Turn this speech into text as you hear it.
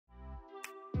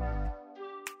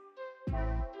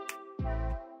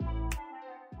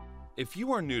If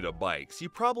you are new to bikes, you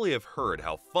probably have heard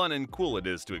how fun and cool it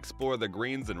is to explore the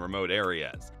greens in remote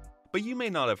areas. But you may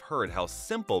not have heard how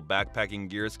simple backpacking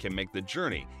gears can make the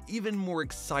journey even more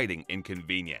exciting and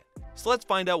convenient. So let's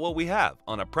find out what we have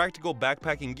on a practical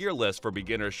backpacking gear list for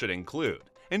beginners should include.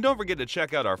 And don't forget to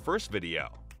check out our first video.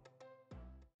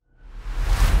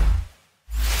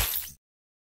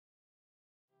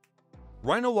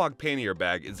 Rhinowalk Pannier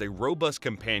bag is a robust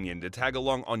companion to tag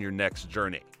along on your next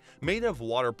journey. Made of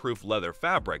waterproof leather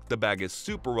fabric, the bag is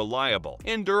super reliable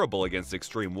and durable against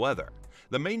extreme weather.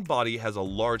 The main body has a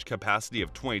large capacity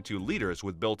of 22 liters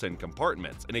with built-in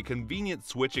compartments and a convenient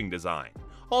switching design.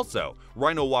 Also,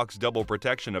 Rhinowalk's double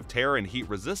protection of tear and heat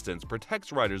resistance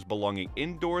protects riders belonging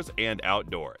indoors and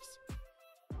outdoors.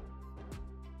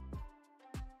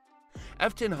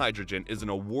 F10 Hydrogen is an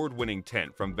award-winning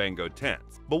tent from Vango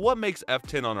Tents. But what makes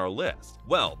F10 on our list?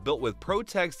 Well, built with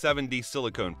ProTech 7D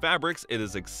silicone fabrics, it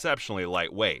is exceptionally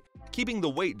lightweight, keeping the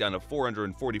weight down to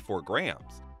 444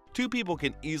 grams. Two people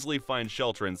can easily find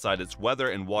shelter inside its weather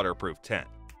and waterproof tent.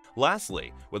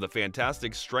 Lastly, with a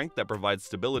fantastic strength that provides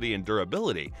stability and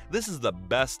durability, this is the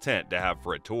best tent to have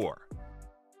for a tour.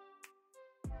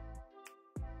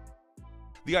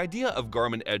 The idea of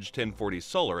Garmin Edge 1040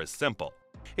 Solar is simple.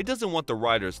 It doesn't want the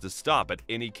riders to stop at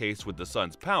any case with the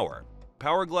sun's power.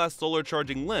 Powerglass solar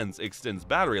charging lens extends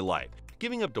battery life,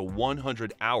 giving up to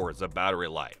 100 hours of battery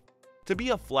life. To be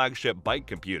a flagship bike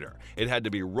computer, it had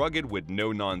to be rugged with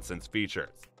no-nonsense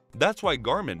features. That's why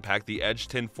Garmin packed the Edge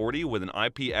 1040 with an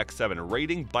IPX7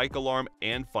 rating, bike alarm,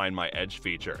 and Find My Edge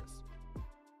features.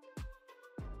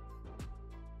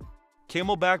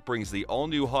 CamelBak brings the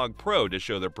all-new H.A.W.G Pro to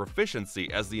show their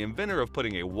proficiency as the inventor of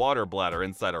putting a water bladder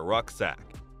inside a rucksack.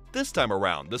 This time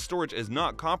around, the storage is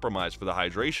not compromised for the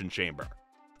hydration chamber.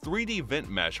 3D vent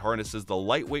mesh harnesses the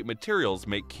lightweight materials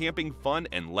make camping fun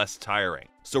and less tiring,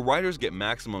 so riders get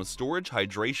maximum storage,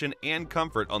 hydration, and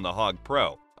comfort on the H.A.W.G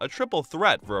Pro, a triple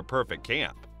threat for a perfect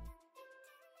camp.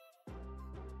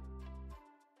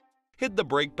 Hit the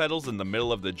brake pedals in the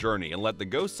middle of the journey and let the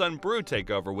GoSun Brew take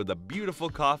over with a beautiful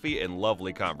coffee and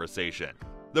lovely conversation.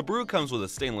 The Brew comes with a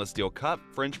stainless steel cup,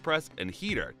 French press, and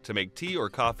heater to make tea or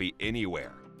coffee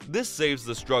anywhere. This saves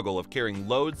the struggle of carrying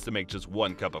loads to make just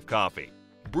one cup of coffee.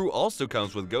 Brew also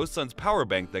comes with GoSun's power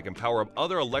bank that can power up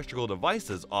other electrical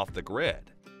devices off the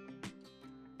grid.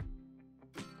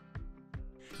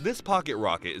 This pocket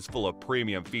rocket is full of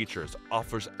premium features,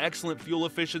 offers excellent fuel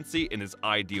efficiency, and is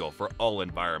ideal for all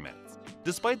environments.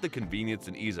 Despite the convenience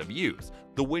and ease of use,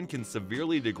 the wind can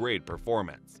severely degrade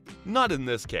performance. Not in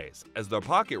this case, as the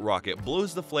pocket rocket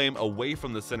blows the flame away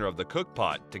from the center of the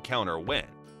cookpot to counter wind.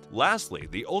 Lastly,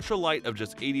 the ultralight of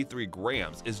just 83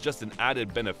 grams is just an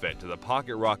added benefit to the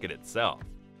pocket rocket itself.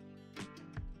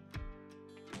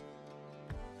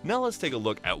 Now let's take a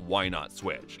look at YNOT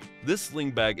Switch. This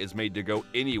sling bag is made to go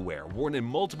anywhere, worn in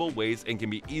multiple ways, and can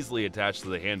be easily attached to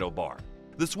the handlebar.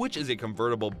 The Switch is a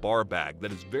convertible bar bag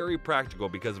that is very practical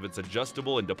because of its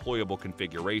adjustable and deployable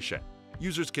configuration.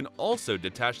 Users can also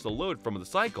detach the load from the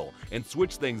cycle and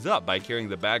switch things up by carrying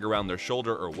the bag around their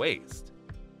shoulder or waist.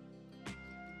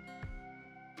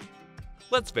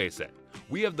 Let's face it,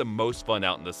 we have the most fun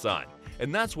out in the sun,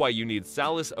 and that's why you need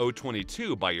SALICE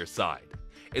 022 by your side.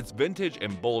 Its vintage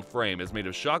and bold frame is made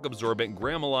of shock-absorbent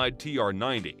gramalide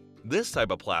TR90. This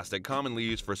type of plastic, commonly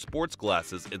used for sports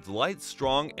glasses, is light,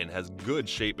 strong, and has good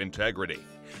shape integrity.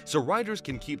 So riders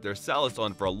can keep their SALICE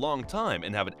on for a long time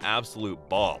and have an absolute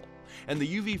ball. And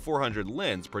the UV400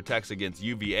 lens protects against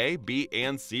UVA, B,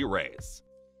 and C rays.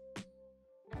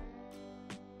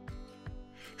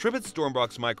 Tribit's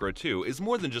StormBox Micro 2 is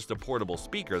more than just a portable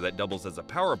speaker that doubles as a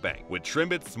power bank with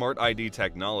Tribit's Smart ID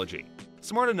technology.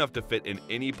 Smart enough to fit in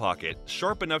any pocket,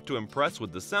 sharp enough to impress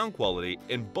with the sound quality,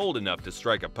 and bold enough to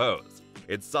strike a pose.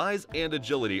 Its size and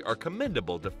agility are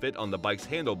commendable to fit on the bike's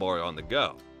handlebar on the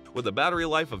go. With a battery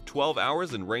life of 12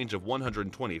 hours and range of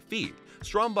 120 feet,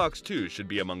 StormBox 2 should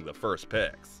be among the first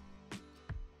picks.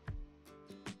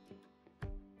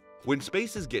 When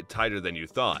spaces get tighter than you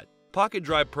thought, Pocket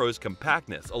Drive Pro's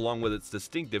compactness along with its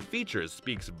distinctive features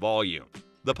speaks volume.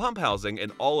 The pump housing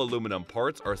and all aluminum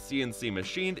parts are CNC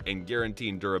machined and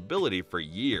guaranteeing durability for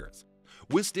years.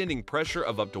 Withstanding pressure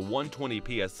of up to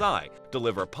 120 psi,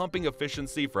 deliver pumping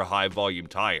efficiency for high-volume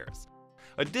tires.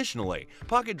 Additionally,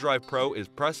 Pocket Drive Pro is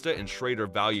Presta and Schrader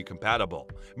value compatible,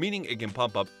 meaning it can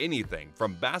pump up anything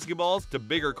from basketballs to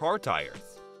bigger car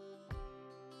tires.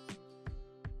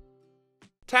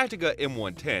 Tactica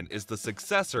M.110 is the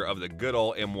successor of the good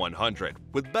old M.100,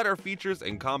 with better features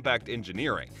and compact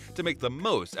engineering to make the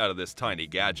most out of this tiny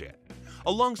gadget.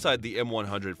 Alongside the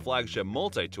M100 flagship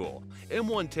multi-tool,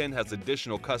 M110 has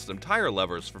additional custom tire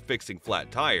levers for fixing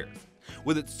flat tires.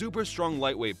 With its super strong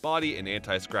lightweight body and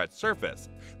anti-scratch surface,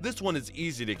 this one is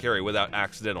easy to carry without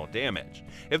accidental damage.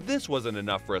 If this wasn't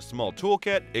enough for a small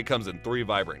toolkit, it comes in 3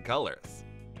 vibrant colors.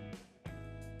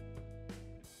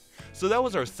 So that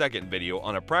was our second video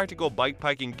on a practical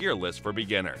bikepacking gear list for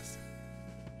beginners.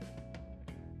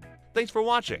 Thanks for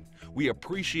watching. We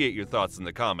appreciate your thoughts in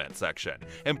the comment section,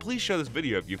 and please share this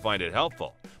video if you find it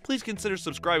helpful. Please consider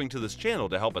subscribing to this channel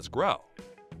to help us grow.